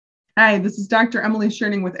Hi, this is Dr. Emily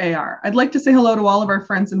Scherning with AR. I'd like to say hello to all of our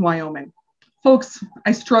friends in Wyoming. Folks,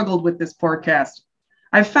 I struggled with this forecast.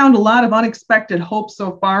 I've found a lot of unexpected hope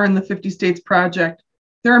so far in the 50 States Project.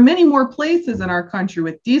 There are many more places in our country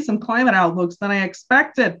with decent climate outlooks than I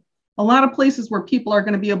expected. A lot of places where people are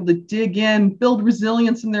going to be able to dig in, build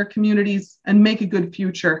resilience in their communities, and make a good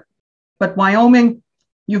future. But Wyoming,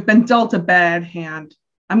 you've been dealt a bad hand.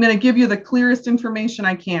 I'm going to give you the clearest information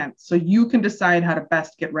I can so you can decide how to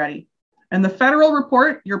best get ready. In the federal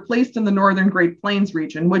report, you're placed in the northern Great Plains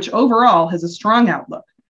region, which overall has a strong outlook.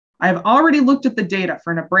 I've already looked at the data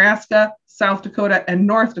for Nebraska, South Dakota, and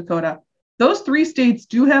North Dakota. Those three states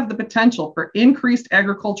do have the potential for increased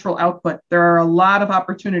agricultural output. There are a lot of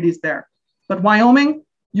opportunities there. But Wyoming,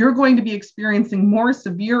 you're going to be experiencing more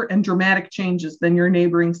severe and dramatic changes than your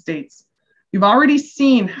neighboring states. You've already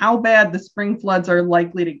seen how bad the spring floods are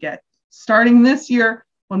likely to get. Starting this year,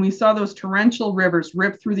 when we saw those torrential rivers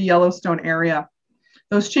rip through the Yellowstone area.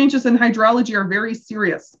 Those changes in hydrology are very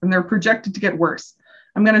serious and they're projected to get worse.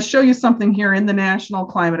 I'm going to show you something here in the National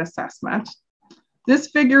Climate Assessment. This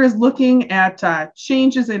figure is looking at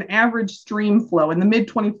changes in average stream flow in the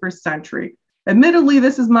mid-21st century. Admittedly,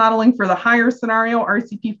 this is modeling for the higher scenario,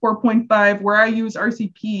 RCP 4.5, where I use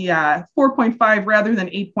RCP 4.5 rather than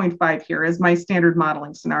 8.5 here as my standard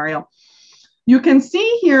modeling scenario. You can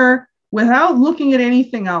see here, without looking at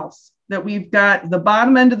anything else, that we've got the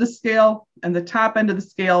bottom end of the scale and the top end of the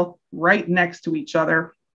scale right next to each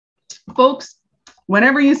other. Folks,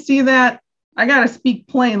 whenever you see that, I got to speak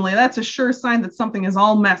plainly. That's a sure sign that something is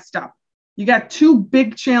all messed up. You got two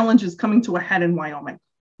big challenges coming to a head in Wyoming.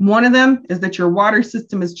 One of them is that your water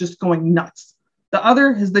system is just going nuts. The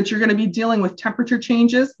other is that you're going to be dealing with temperature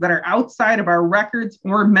changes that are outside of our records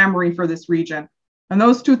or memory for this region. And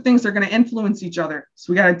those two things are going to influence each other.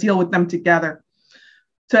 So we got to deal with them together.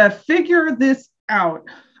 To figure this out,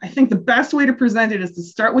 I think the best way to present it is to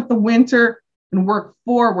start with the winter and work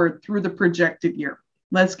forward through the projected year.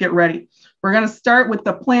 Let's get ready. We're going to start with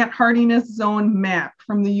the plant hardiness zone map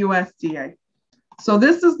from the USDA. So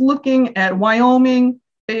this is looking at Wyoming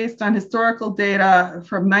based on historical data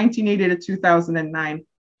from 1980 to 2009.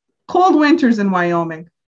 Cold winters in Wyoming.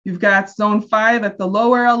 You've got zone 5 at the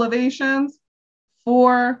lower elevations,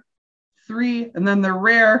 4, 3, and then the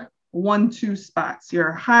rare 1, 2 spots,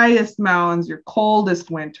 your highest mountains, your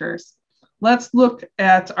coldest winters. Let's look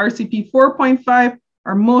at RCP 4.5,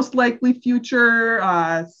 our most likely future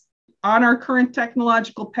on our current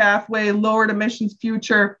technological pathway, lowered emissions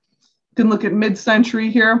future. You can look at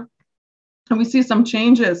mid-century here, and we see some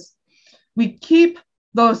changes. We keep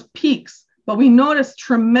those peaks, but we notice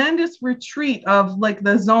tremendous retreat of like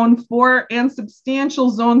the zone 4 and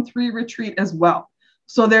substantial zone 3 retreat as well.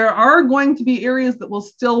 So there are going to be areas that will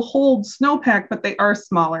still hold snowpack, but they are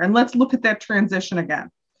smaller. And let's look at that transition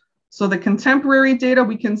again. So the contemporary data,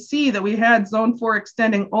 we can see that we had zone 4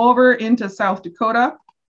 extending over into South Dakota.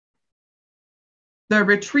 The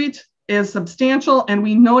retreat is substantial, and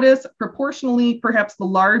we notice proportionally, perhaps the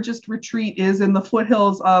largest retreat is in the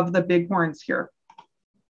foothills of the Bighorns here.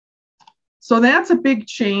 So that's a big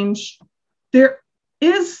change. There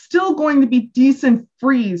is still going to be decent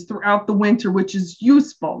freeze throughout the winter, which is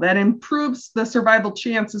useful. That improves the survival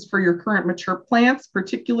chances for your current mature plants,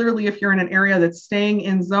 particularly if you're in an area that's staying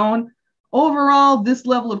in zone. Overall, this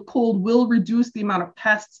level of cold will reduce the amount of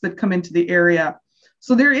pests that come into the area.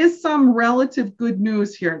 So there is some relative good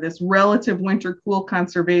news here, this relative winter cool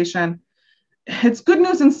conservation. It's good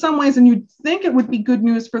news in some ways, and you'd think it would be good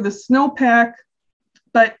news for the snowpack,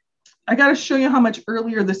 but I got to show you how much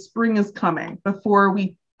earlier the spring is coming before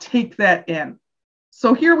we take that in.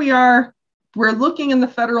 So here we are. We're looking in the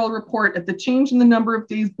federal report at the change in the number of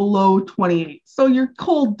days below 28. So your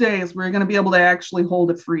cold days, we're going to be able to actually hold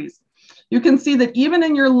a freeze. You can see that even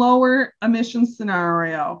in your lower emission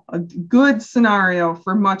scenario, a good scenario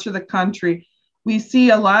for much of the country, we see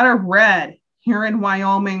a lot of red here in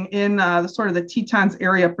Wyoming in the sort of the Tetons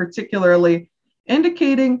area particularly,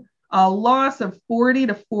 indicating a loss of 40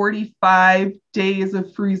 to 45 days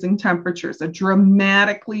of freezing temperatures, a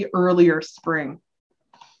dramatically earlier spring.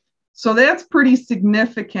 So that's pretty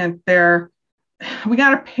significant there. We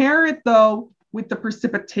got to pair it though with the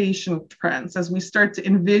precipitation trends as we start to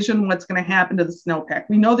envision what's going to happen to the snowpack.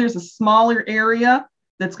 We know there's a smaller area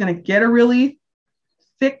that's going to get a really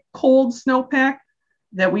thick, cold snowpack,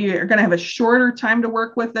 that we are going to have a shorter time to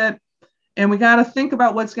work with it. And we got to think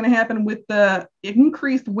about what's going to happen with the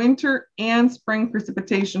increased winter and spring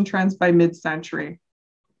precipitation trends by mid-century.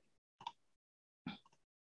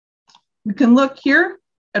 We can look here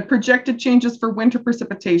at projected changes for winter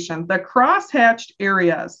precipitation. The cross-hatched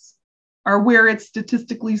areas are where it's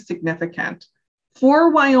statistically significant.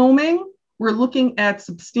 For Wyoming, we're looking at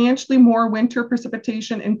substantially more winter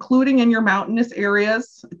precipitation, including in your mountainous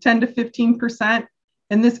areas, 10 to 15%.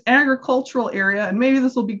 In this agricultural area, and maybe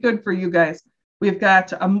this will be good for you guys, we've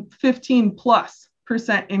got a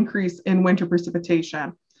 15+% increase in winter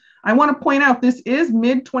precipitation. I want to point out this is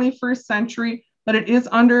mid-21st century, but it is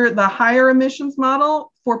under the higher emissions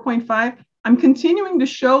model, 4.5. I'm continuing to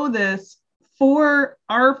show this for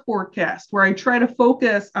our forecast, where I try to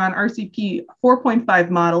focus on RCP 4.5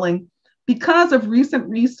 modeling because of recent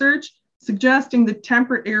research suggesting that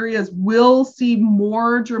temperate areas will see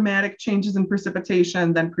more dramatic changes in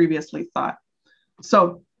precipitation than previously thought.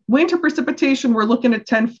 So winter precipitation, we're looking at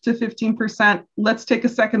 10 to 15%. Let's take a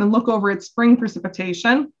second and look over at spring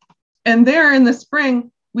precipitation. And there in the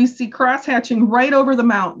spring, we see crosshatching right over the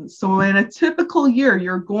mountains. So in a typical year,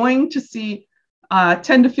 you're going to see 10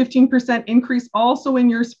 to 15% increase also in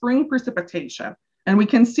your spring precipitation. And we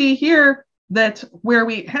can see here that where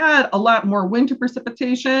we had a lot more winter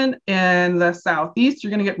precipitation in the southeast,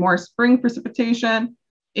 you're going to get more spring precipitation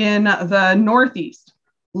in the northeast.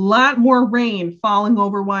 A lot more rain falling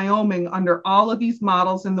over Wyoming under all of these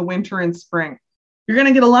models in the winter and spring. You're going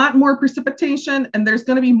to get a lot more precipitation, and there's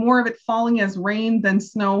going to be more of it falling as rain than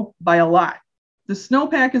snow by a lot. The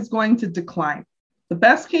snowpack is going to decline. The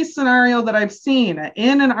best case scenario that I've seen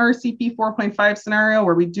in an RCP 4.5 scenario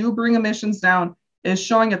where we do bring emissions down is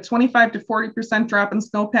showing a 25 to 40% drop in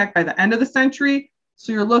snowpack by the end of the century.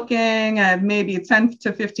 So you're looking at maybe a 10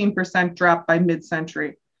 to 15% drop by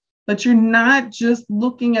mid-century. But you're not just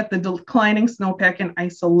looking at the declining snowpack in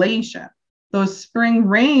isolation. Those spring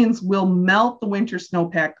rains will melt the winter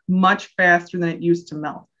snowpack much faster than it used to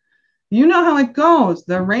melt. You know how it goes.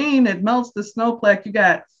 The rain, it melts the snowpack. You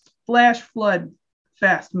got flash flood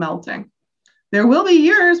fast melting. There will be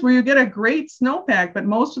years where you get a great snowpack, but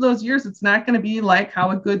most of those years, it's not going to be like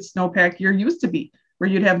how a good snowpack year used to be, where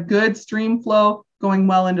you'd have good stream flow going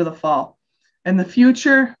well into the fall. In the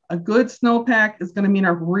future, a good snowpack is going to mean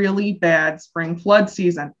a really bad spring flood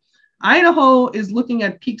season. Idaho is looking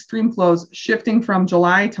at peak stream flows shifting from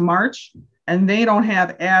July to March, and they don't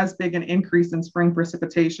have as big an increase in spring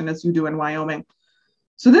precipitation as you do in Wyoming.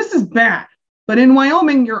 So this is bad. But in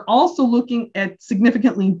Wyoming, you're also looking at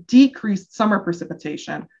significantly decreased summer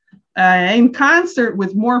precipitation in concert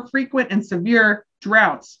with more frequent and severe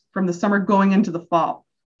droughts from the summer going into the fall.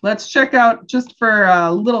 Let's check out, just for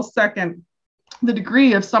a little second, the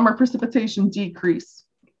degree of summer precipitation decrease.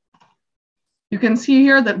 You can see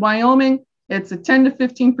here that Wyoming, it's a 10 to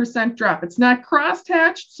 15% drop. It's not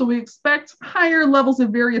crosshatched, so we expect higher levels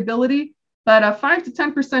of variability. But a 5 to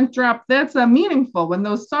 10% drop, that's meaningful when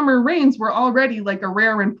those summer rains were already like a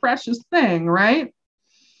rare and precious thing, right?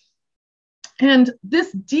 And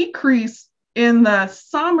this decrease in the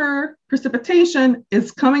summer precipitation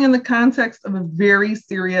is coming in the context of a very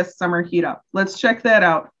serious summer heat up. Let's check that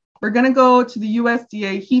out. We're going to go to the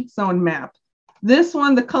USDA heat zone map. This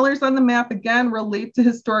one, the colors on the map, again, relate to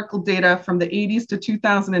historical data from the 80s to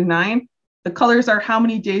 2009. The colors are how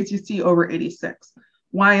many days you see over 86.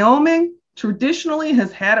 Wyoming traditionally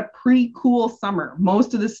has had a pretty cool summer.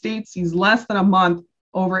 Most of the state sees less than a month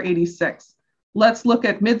over 86. Let's look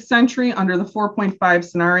at mid-century under the 4.5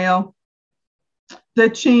 scenario. The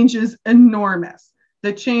change is enormous.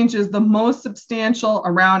 The change is the most substantial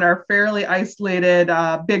around our fairly isolated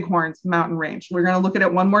Bighorns mountain range. We're going to look at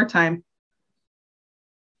it one more time.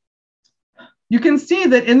 You can see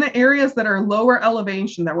that in the areas that are lower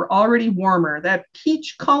elevation, that were already warmer, that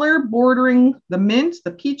peach color bordering the mint,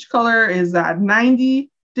 the peach color is 90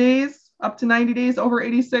 days, up to 90 days over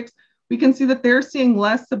 86. We can see that they're seeing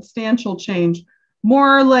less substantial change,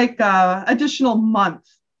 more like additional month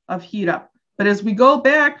of heat up. But as we go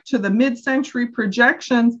back to the mid-century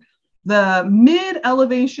projections, the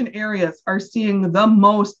mid-elevation areas are seeing the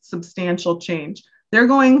most substantial change. They're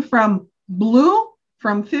going from blue,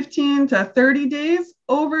 from 15 to 30 days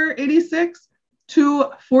over 86 to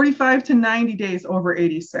 45 to 90 days over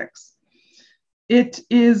 86. It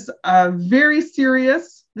is very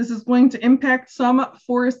serious. This is going to impact some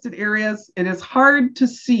forested areas. It is hard to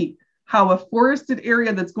see how a forested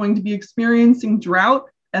area that's going to be experiencing drought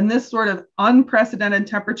and this sort of unprecedented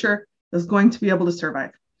temperature is going to be able to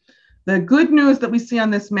survive. The good news that we see on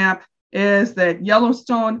this map is that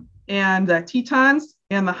Yellowstone and the Tetons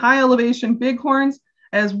and the high elevation Bighorns,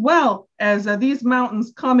 as well as these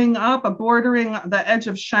mountains coming up, bordering the edge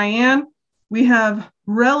of Cheyenne, we have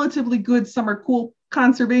relatively good summer cool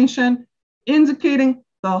conservation, indicating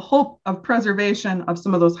the hope of preservation of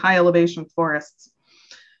some of those high elevation forests.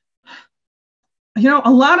 You know,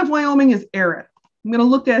 a lot of Wyoming is arid. I'm going to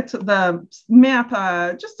look at the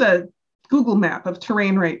map, just a Google map of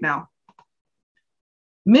terrain right now.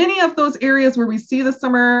 Many of those areas where we see the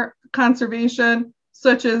summer conservation,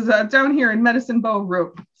 such as down here in Medicine Bow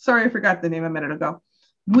Road, sorry, I forgot the name a minute ago.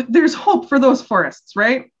 There's hope for those forests,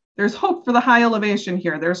 right? There's hope for the high elevation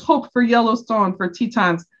here. There's hope for Yellowstone, for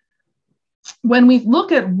Tetons. When we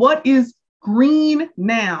look at what is green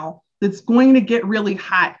now that's going to get really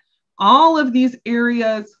hot, all of these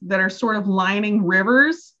areas that are sort of lining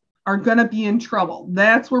rivers are going to be in trouble.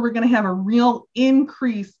 That's where we're going to have a real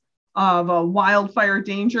increase of wildfire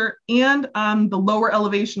danger, and on the lower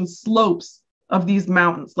elevation slopes of these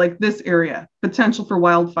mountains, like this area, potential for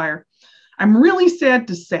wildfire. I'm really sad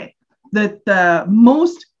to say that the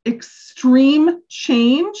most extreme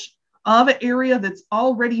change of an area that's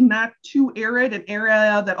already not too arid, an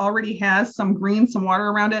area that already has some green, some water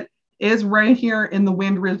around it, is right here in the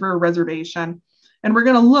Wind River Reservation. And we're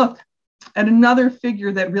going to look at another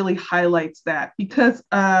figure that really highlights that, because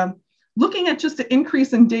looking at just an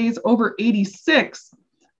increase in days over 86,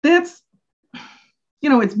 that's,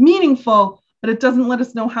 it's meaningful, but it doesn't let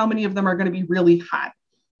us know how many of them are going to be really hot.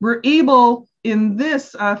 We're able, in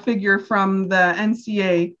this figure from the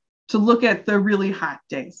NCA, to look at the really hot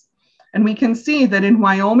days. And we can see that in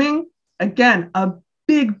Wyoming, again, a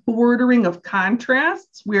big bordering of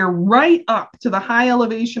contrasts. We're right up to the high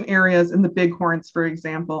elevation areas in the Bighorns, for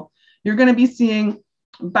example. You're going to be seeing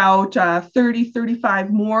about 30,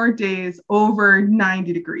 35 more days over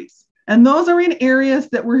 90 degrees. And those are in areas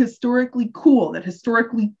that were historically cool, that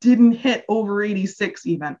historically didn't hit over 86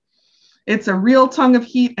 even. It's a real tongue of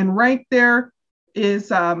heat. And right there is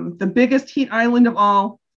the biggest heat island of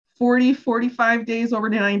all, 40, 45 days over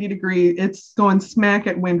 90 degrees. It's going smack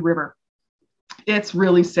at Wind River. It's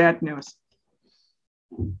really sad news.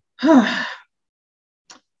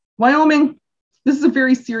 Wyoming, this is a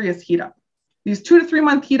very serious heat up. These 2 to 3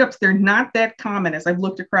 month heat ups, they're not that common as I've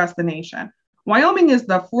looked across the nation. Wyoming is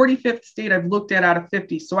the 45th state I've looked at out of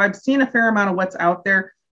 50. So I've seen a fair amount of what's out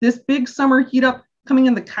there. This big summer heat up coming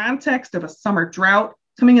in the context of a summer drought,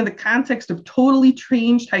 coming in the context of totally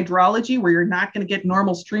changed hydrology where you're not going to get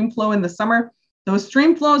normal stream flow in the summer. Those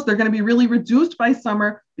stream flows, they're going to be really reduced by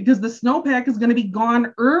summer because the snowpack is going to be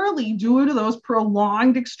gone early due to those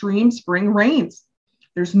prolonged extreme spring rains.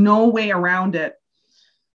 There's no way around it.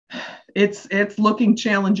 It's looking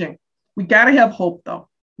challenging. We got to have hope, though.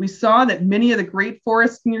 We saw that many of the great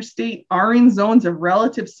forests in your state are in zones of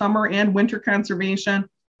relative summer and winter conservation.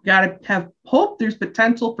 Got to have hope. There's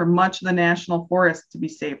potential for much of the national forest to be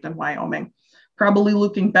saved in Wyoming. Probably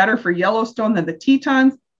looking better for Yellowstone than the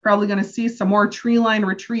Tetons. Probably going to see some more tree line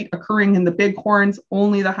retreat occurring in the Bighorns.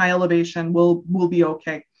 Only the high elevation will be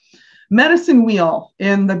okay. Medicine Wheel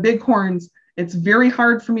in the Bighorns, it's very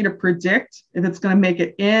hard for me to predict if it's going to make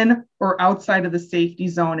it in or outside of the safety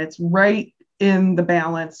zone. It's right in the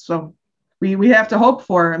balance. So we have to hope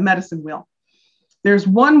for a Medicine Wheel. There's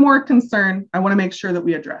one more concern I want to make sure that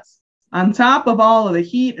we address. On top of all of the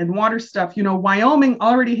heat and water stuff, Wyoming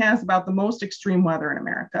already has about the most extreme weather in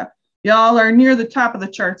America. Y'all are near the top of the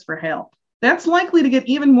charts for hail. That's likely to get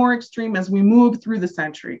even more extreme as we move through the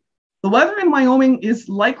century. The weather in Wyoming is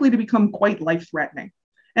likely to become quite life-threatening.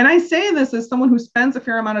 And I say this as someone who spends a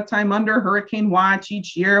fair amount of time under hurricane watch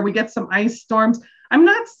each year. We get some ice storms. I'm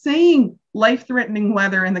not saying life-threatening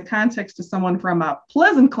weather in the context of someone from a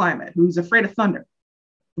pleasant climate who's afraid of thunder.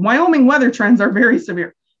 Wyoming weather trends are very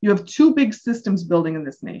severe. You have two big systems building in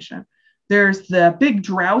this nation. There's the big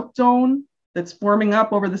drought zone that's forming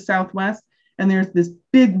up over the Southwest, and there's this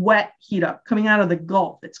big wet heat up coming out of the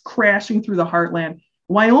Gulf. It's crashing through the heartland.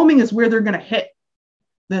 Wyoming is where they're going to hit.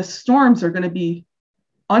 The storms are going to be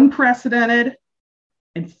unprecedented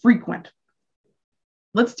and frequent.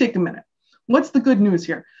 Let's take a minute. What's the good news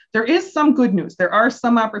here? There is some good news. There are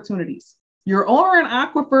some opportunities. You're over an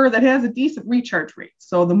aquifer that has a decent recharge rate.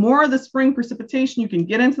 So the more of the spring precipitation you can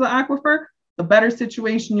get into the aquifer, the better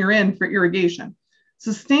situation you're in for irrigation.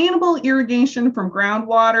 Sustainable irrigation from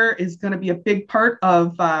groundwater is going to be a big part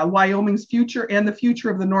of Wyoming's future and the future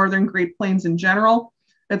of the Northern Great Plains in general.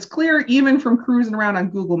 It's clear even from cruising around on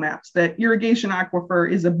Google Maps that irrigation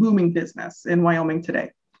aquifer is a booming business in Wyoming today.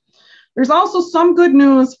 There's also some good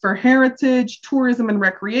news for heritage, tourism, and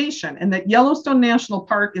recreation, and that Yellowstone National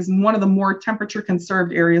Park is in one of the more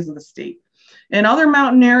temperature-conserved areas of the state. In other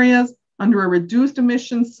mountain areas, under a reduced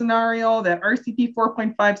emissions scenario, that RCP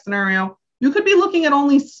 4.5 scenario, you could be looking at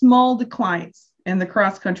only small declines in the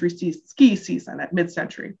cross-country ski season at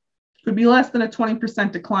mid-century. Could be less than a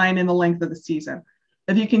 20% decline in the length of the season.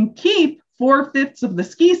 If you can keep 4/5 of the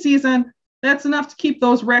ski season, that's enough to keep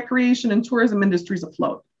those recreation and tourism industries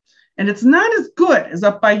afloat. And it's not as good as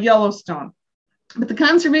up by Yellowstone, but the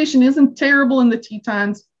conservation isn't terrible in the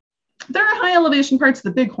Tetons. There are high elevation parts of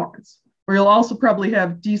the Bighorns where you'll also probably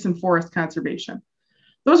have decent forest conservation.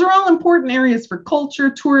 Those are all important areas for culture,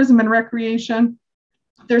 tourism, and recreation.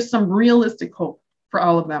 There's some realistic hope for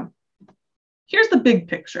all of them. Here's the big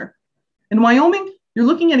picture. In Wyoming, you're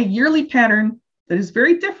looking at a yearly pattern that is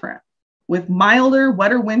very different, with milder,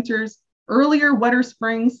 wetter winters, earlier, wetter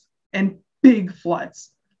springs, and big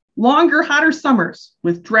floods. Longer, hotter summers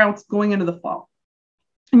with droughts going into the fall.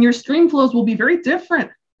 And your stream flows will be very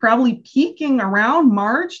different, probably peaking around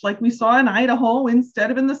March, like we saw in Idaho, instead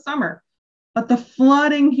of in the summer. But the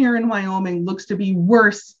flooding here in Wyoming looks to be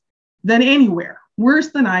worse than anywhere, worse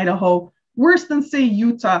than Idaho, worse than, say,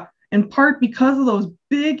 Utah, in part because of those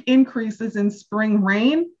big increases in spring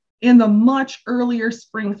rain in the much earlier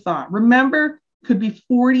spring thaw. Remember, could be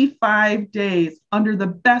 45 days under the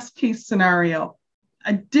best case scenario,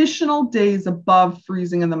 additional days above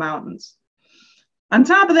freezing in the mountains. On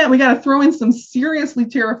top of that, we got to throw in some seriously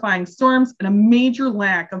terrifying storms and a major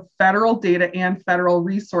lack of federal data and federal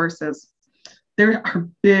resources. There are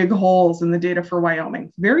big holes in the data for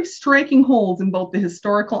Wyoming, very striking holes in both the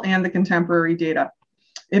historical and the contemporary data.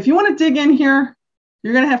 If you want to dig in here,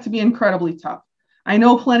 you're going to have to be incredibly tough. I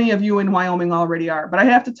know plenty of you in Wyoming already are, but I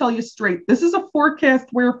have to tell you straight, this is a forecast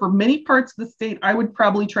where for many parts of the state, I would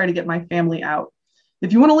probably try to get my family out.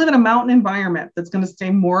 If you want to live in a mountain environment that's going to stay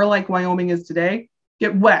more like Wyoming is today,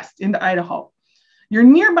 get west into Idaho. Your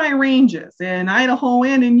nearby ranges in Idaho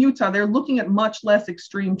and in Utah, they're looking at much less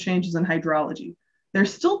extreme changes in hydrology. They're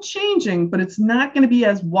still changing, but it's not going to be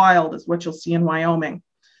as wild as what you'll see in Wyoming.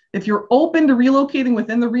 If you're open to relocating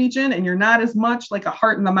within the region and you're not as much like a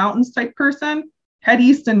heart in the mountains type person, head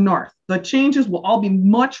east and north. The changes will all be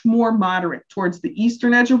much more moderate towards the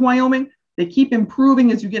eastern edge of Wyoming. They keep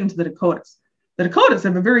improving as you get into the Dakotas. The Dakotas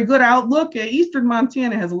have a very good outlook. Eastern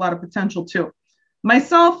Montana has a lot of potential too.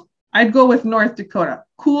 Myself, I'd go with North Dakota.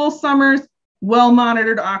 Cool summers,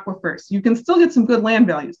 well-monitored aquifers. You can still get some good land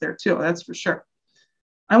values there too, that's for sure.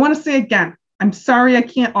 I want to say again, I'm sorry I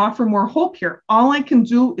can't offer more hope here. All I can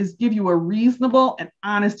do is give you a reasonable and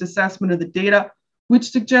honest assessment of the data,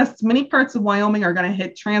 which suggests many parts of Wyoming are going to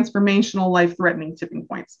hit transformational, life-threatening tipping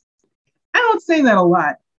points. I don't say that a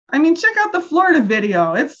lot. I mean, check out the Florida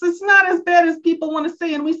video. It's not as bad as people want to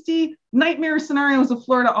say, and we see nightmare scenarios of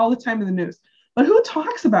Florida all the time in the news. But who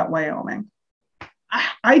talks about Wyoming?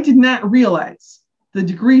 I did not realize the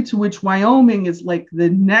degree to which Wyoming is like the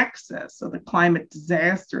nexus of the climate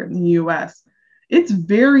disaster in the US. It's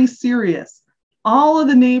very serious. All of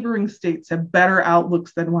the neighboring states have better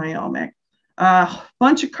outlooks than Wyoming. A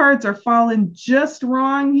bunch of cards are falling just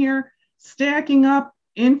wrong here, stacking up,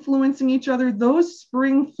 influencing each other. Those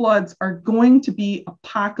spring floods are going to be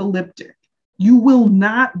apocalyptic. You will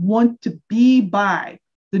not want to be by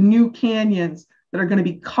the new canyons that are going to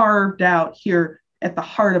be carved out here at the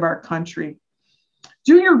heart of our country.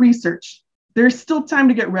 Do your research. There's still time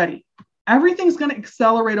to get ready. Everything's going to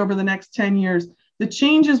accelerate over the next 10 years. The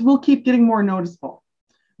changes will keep getting more noticeable.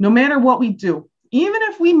 No matter what we do, even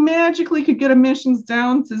if we magically could get emissions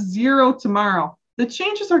down to zero tomorrow, the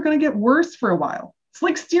changes are going to get worse for a while. It's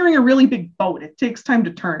like steering a really big boat. It takes time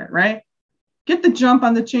to turn it, right? Get the jump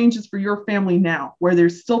on the changes for your family now, where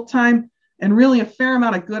there's still time and really a fair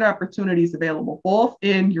amount of good opportunities available, both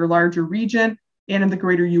in your larger region and in the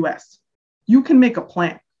greater US. You can make a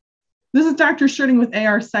plan. This is Dr. Schutting with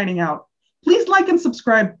AR signing out. Please like and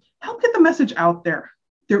subscribe. Help get the message out there.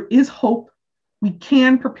 There is hope. We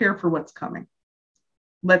can prepare for what's coming.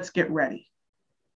 Let's get ready.